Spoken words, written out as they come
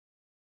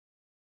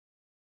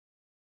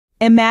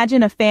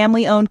Imagine a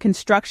family-owned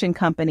construction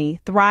company,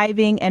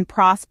 thriving and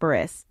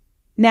prosperous.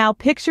 Now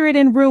picture it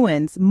in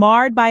ruins,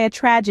 marred by a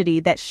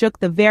tragedy that shook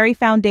the very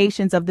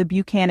foundations of the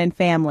Buchanan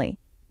family.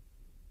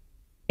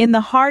 In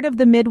the heart of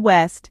the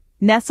Midwest,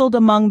 nestled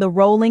among the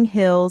rolling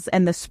hills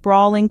and the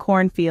sprawling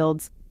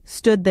cornfields,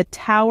 stood the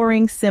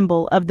towering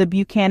symbol of the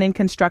Buchanan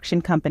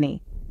Construction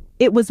Company.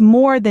 It was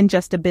more than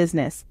just a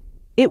business.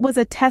 It was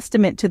a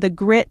testament to the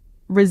grit,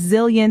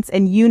 resilience,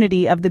 and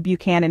unity of the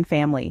Buchanan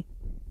family.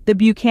 The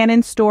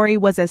Buchanan story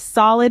was as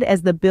solid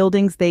as the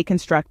buildings they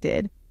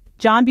constructed.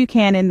 John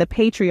Buchanan, the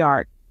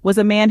patriarch, was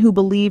a man who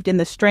believed in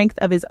the strength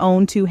of his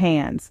own two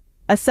hands.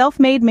 A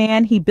self-made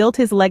man, he built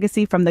his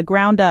legacy from the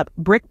ground up,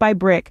 brick by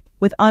brick,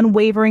 with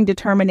unwavering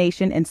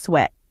determination and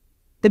sweat.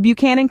 The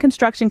Buchanan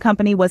Construction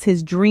Company was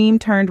his dream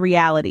turned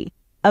reality,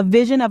 a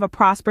vision of a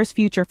prosperous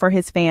future for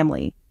his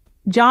family.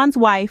 John's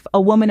wife,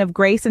 a woman of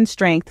grace and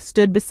strength,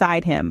 stood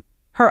beside him,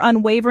 her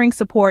unwavering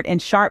support and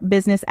sharp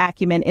business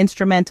acumen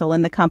instrumental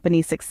in the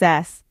company's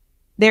success.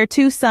 Their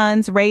two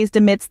sons, raised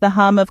amidst the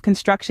hum of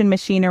construction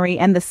machinery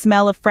and the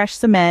smell of fresh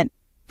cement,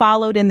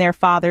 followed in their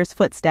father's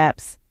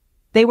footsteps.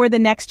 They were the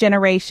next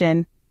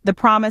generation, the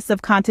promise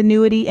of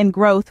continuity and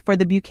growth for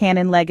the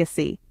Buchanan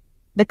legacy.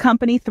 The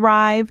company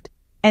thrived,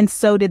 and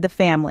so did the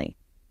family.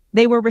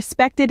 They were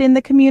respected in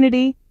the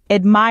community,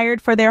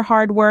 admired for their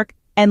hard work,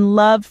 and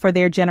loved for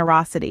their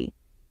generosity.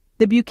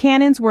 The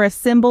Buchanans were a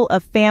symbol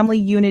of family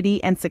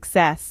unity and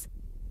success.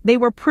 They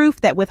were proof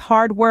that with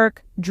hard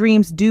work,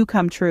 dreams do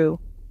come true.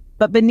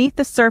 But beneath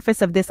the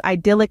surface of this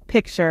idyllic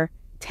picture,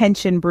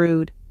 tension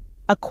brewed.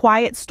 A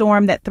quiet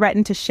storm that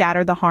threatened to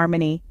shatter the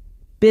harmony.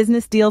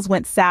 Business deals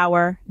went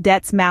sour,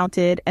 debts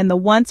mounted, and the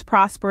once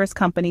prosperous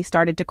company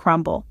started to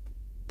crumble.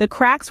 The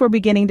cracks were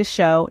beginning to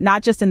show,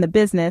 not just in the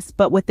business,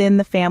 but within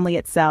the family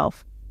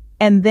itself.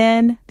 And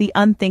then the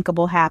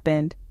unthinkable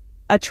happened.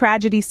 A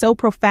tragedy so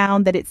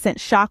profound that it sent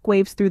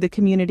shockwaves through the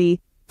community,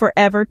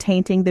 forever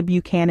tainting the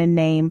Buchanan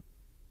name.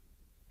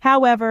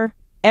 However,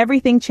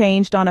 everything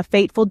changed on a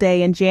fateful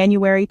day in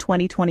January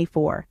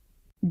 2024.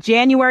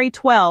 January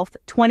 12,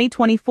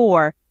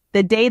 2024,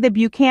 the day the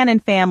Buchanan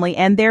family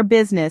and their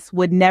business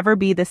would never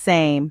be the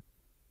same.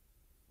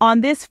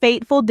 On this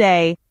fateful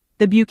day,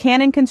 the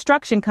Buchanan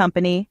Construction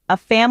Company, a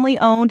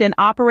family-owned and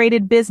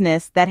operated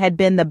business that had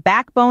been the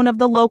backbone of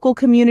the local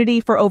community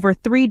for over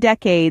 3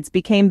 decades,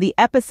 became the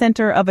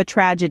epicenter of a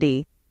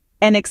tragedy.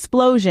 An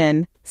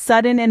explosion,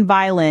 sudden and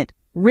violent,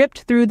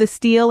 ripped through the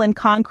steel and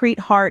concrete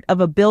heart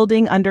of a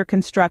building under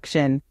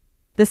construction.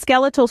 The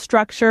skeletal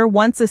structure,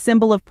 once a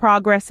symbol of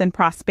progress and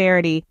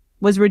prosperity,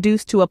 was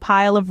reduced to a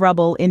pile of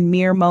rubble in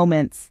mere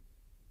moments.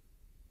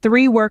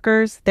 3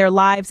 workers, their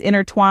lives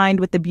intertwined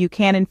with the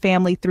Buchanan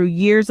family through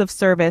years of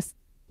service,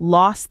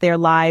 lost their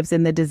lives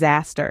in the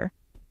disaster.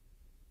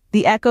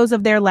 The echoes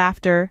of their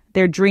laughter,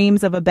 their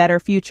dreams of a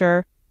better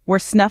future, were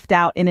snuffed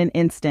out in an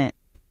instant.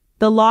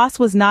 The loss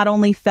was not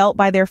only felt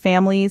by their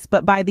families,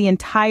 but by the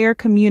entire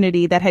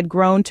community that had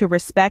grown to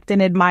respect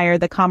and admire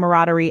the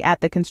camaraderie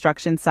at the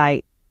construction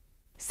site.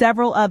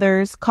 Several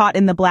others, caught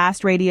in the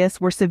blast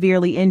radius, were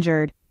severely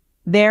injured.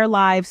 Their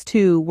lives,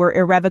 too, were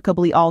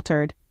irrevocably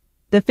altered.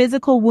 The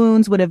physical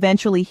wounds would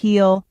eventually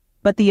heal,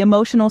 but the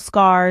emotional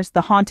scars,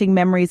 the haunting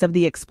memories of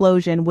the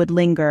explosion would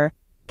linger,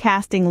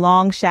 casting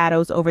long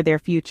shadows over their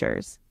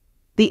futures.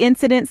 The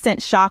incident sent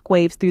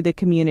shockwaves through the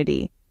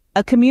community,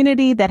 a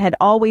community that had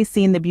always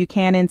seen the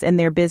Buchanans and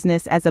their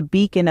business as a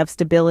beacon of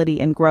stability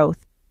and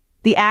growth.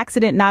 The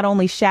accident not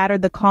only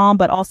shattered the calm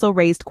but also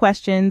raised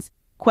questions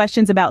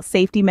about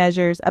safety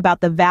measures,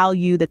 about the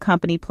value the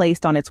company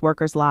placed on its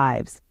workers'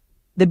 lives.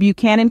 The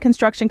Buchanan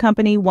Construction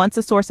Company, once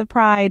a source of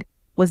pride,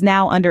 was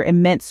now under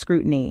immense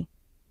scrutiny.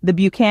 The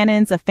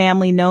Buchanans, a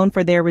family known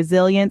for their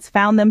resilience,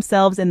 found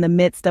themselves in the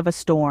midst of a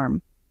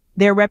storm.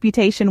 Their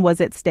reputation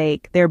was at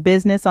stake, their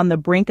business on the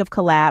brink of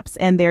collapse,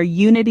 and their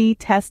unity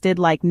tested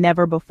like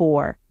never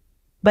before.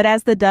 But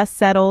as the dust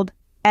settled,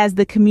 as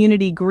the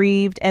community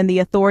grieved and the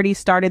authorities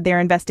started their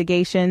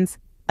investigations,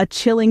 a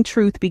chilling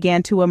truth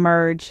began to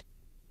emerge.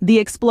 The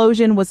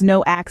explosion was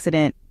no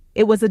accident.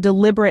 It was a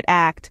deliberate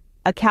act,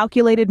 a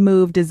calculated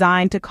move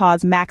designed to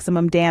cause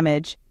maximum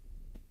damage.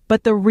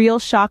 But the real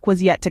shock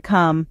was yet to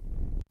come.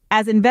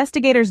 As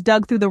investigators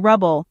dug through the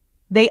rubble,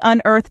 they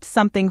unearthed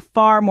something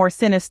far more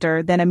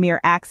sinister than a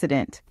mere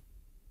accident.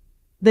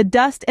 The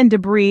dust and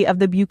debris of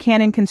the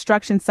Buchanan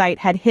construction site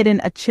had hidden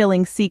a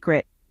chilling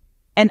secret,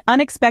 an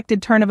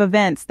unexpected turn of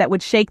events that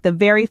would shake the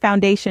very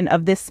foundation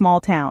of this small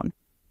town.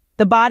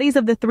 The bodies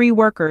of the 3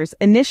 workers,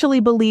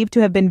 initially believed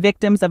to have been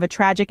victims of a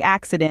tragic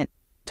accident,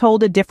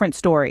 told a different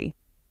story.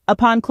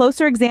 Upon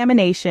closer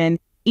examination,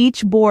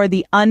 each bore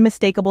the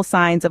unmistakable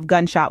signs of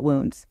gunshot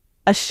wounds.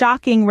 A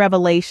shocking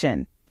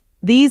revelation.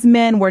 These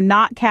men were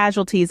not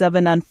casualties of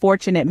an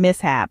unfortunate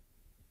mishap.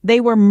 They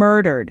were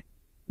murdered,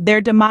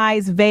 their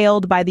demise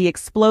veiled by the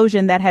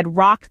explosion that had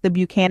rocked the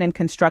Buchanan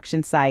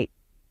construction site.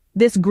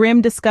 This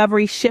grim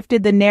discovery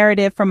shifted the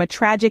narrative from a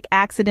tragic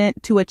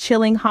accident to a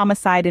chilling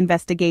homicide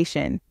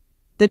investigation.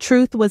 The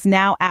truth was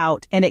now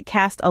out, and it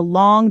cast a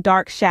long,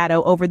 dark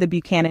shadow over the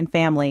Buchanan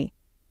family.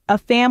 A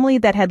family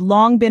that had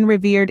long been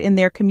revered in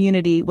their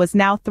community was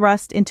now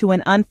thrust into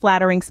an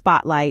unflattering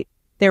spotlight,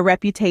 their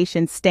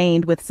reputation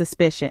stained with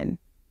suspicion.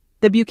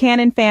 The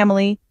Buchanan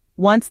family,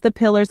 once the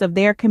pillars of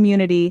their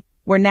community,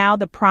 were now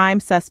the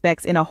prime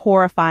suspects in a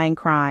horrifying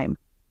crime.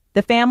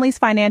 The family's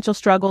financial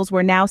struggles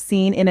were now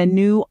seen in a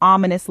new,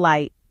 ominous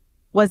light.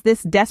 Was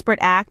this desperate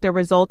act a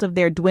result of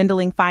their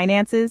dwindling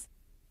finances?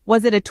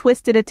 Was it a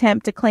twisted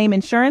attempt to claim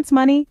insurance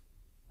money?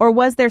 Or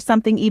was there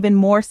something even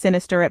more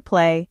sinister at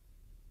play?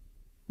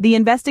 The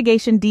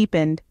investigation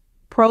deepened,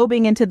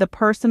 probing into the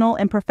personal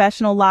and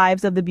professional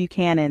lives of the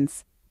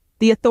Buchanans.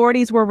 The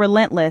authorities were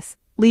relentless,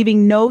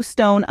 leaving no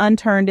stone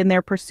unturned in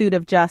their pursuit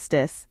of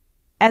justice.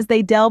 As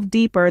they delved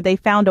deeper, they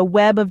found a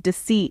web of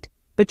deceit,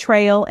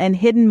 betrayal, and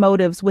hidden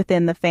motives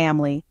within the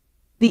family.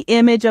 The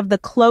image of the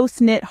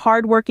close-knit,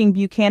 hard-working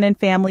Buchanan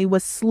family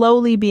was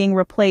slowly being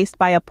replaced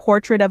by a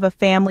portrait of a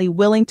family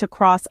willing to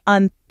cross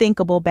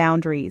unthinkable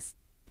boundaries.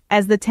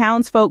 As the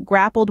townsfolk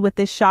grappled with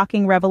this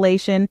shocking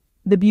revelation,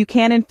 the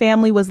Buchanan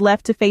family was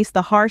left to face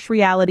the harsh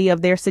reality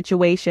of their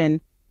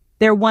situation.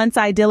 Their once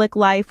idyllic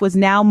life was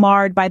now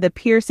marred by the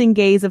piercing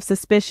gaze of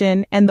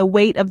suspicion and the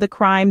weight of the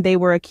crime they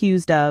were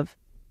accused of.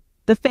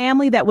 The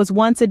family that was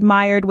once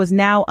admired was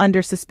now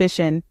under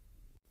suspicion.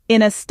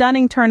 In a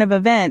stunning turn of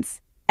events,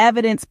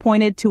 evidence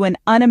pointed to an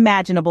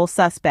unimaginable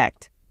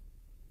suspect.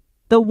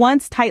 The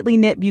once tightly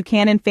knit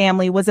Buchanan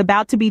family was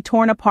about to be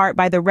torn apart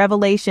by the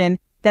revelation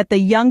that the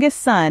youngest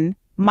son,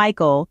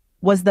 Michael,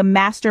 was the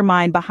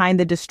mastermind behind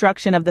the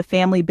destruction of the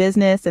family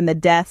business and the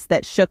deaths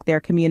that shook their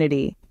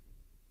community.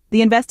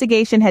 The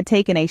investigation had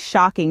taken a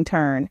shocking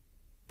turn.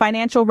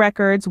 Financial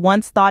records,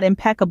 once thought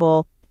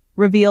impeccable,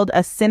 revealed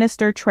a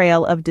sinister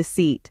trail of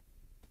deceit.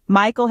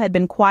 Michael had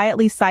been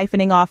quietly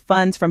siphoning off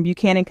funds from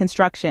Buchanan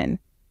Construction,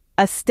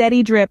 a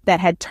steady drip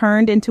that had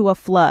turned into a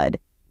flood,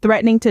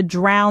 threatening to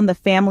drown the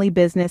family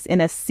business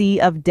in a sea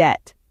of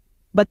debt.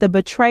 But the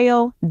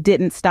betrayal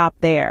didn't stop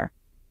there.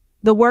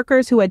 The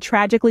workers who had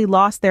tragically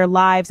lost their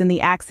lives in the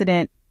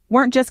accident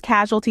weren't just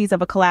casualties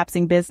of a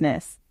collapsing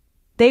business.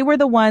 They were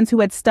the ones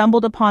who had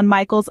stumbled upon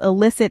Michael's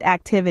illicit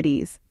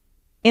activities.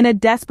 In a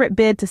desperate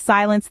bid to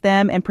silence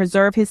them and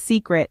preserve his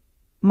secret,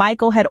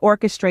 Michael had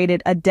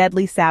orchestrated a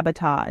deadly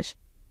sabotage.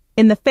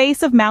 In the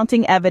face of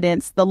mounting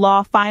evidence, the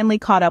law finally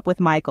caught up with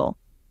Michael.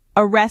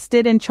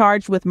 Arrested and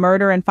charged with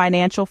murder and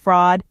financial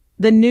fraud,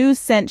 the news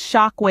sent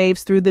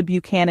shockwaves through the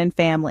Buchanan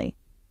family.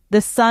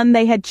 The son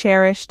they had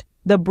cherished,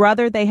 the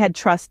brother they had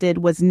trusted,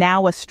 was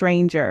now a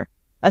stranger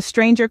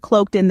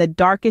cloaked in the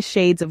darkest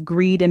shades of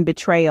greed and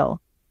betrayal.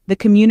 The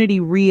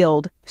community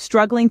reeled,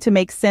 struggling to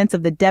make sense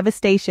of the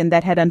devastation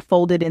that had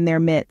unfolded in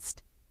their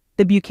midst.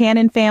 The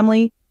Buchanan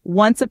family,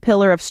 once a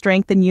pillar of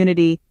strength and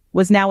unity,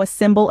 was now a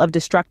symbol of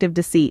destructive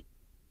deceit.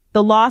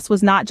 The loss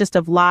was not just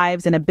of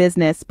lives and a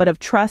business, but of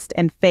trust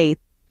and faith,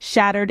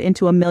 shattered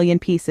into a million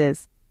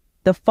pieces.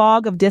 The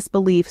fog of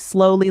disbelief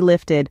slowly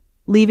lifted,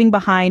 leaving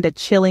behind a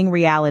chilling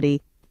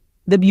reality.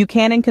 The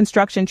Buchanan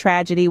Construction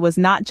Tragedy was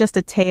not just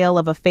a tale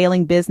of a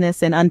failing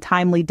business and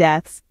untimely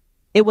deaths.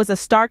 It was a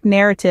stark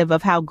narrative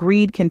of how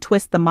greed can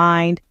twist the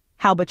mind,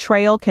 how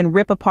betrayal can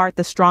rip apart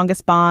the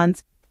strongest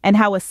bonds, and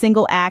how a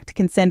single act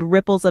can send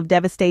ripples of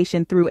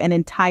devastation through an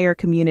entire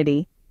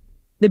community.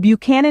 The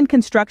Buchanan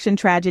Construction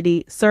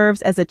Tragedy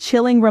serves as a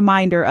chilling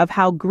reminder of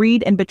how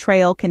greed and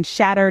betrayal can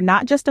shatter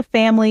not just a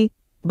family,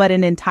 but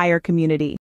an entire community.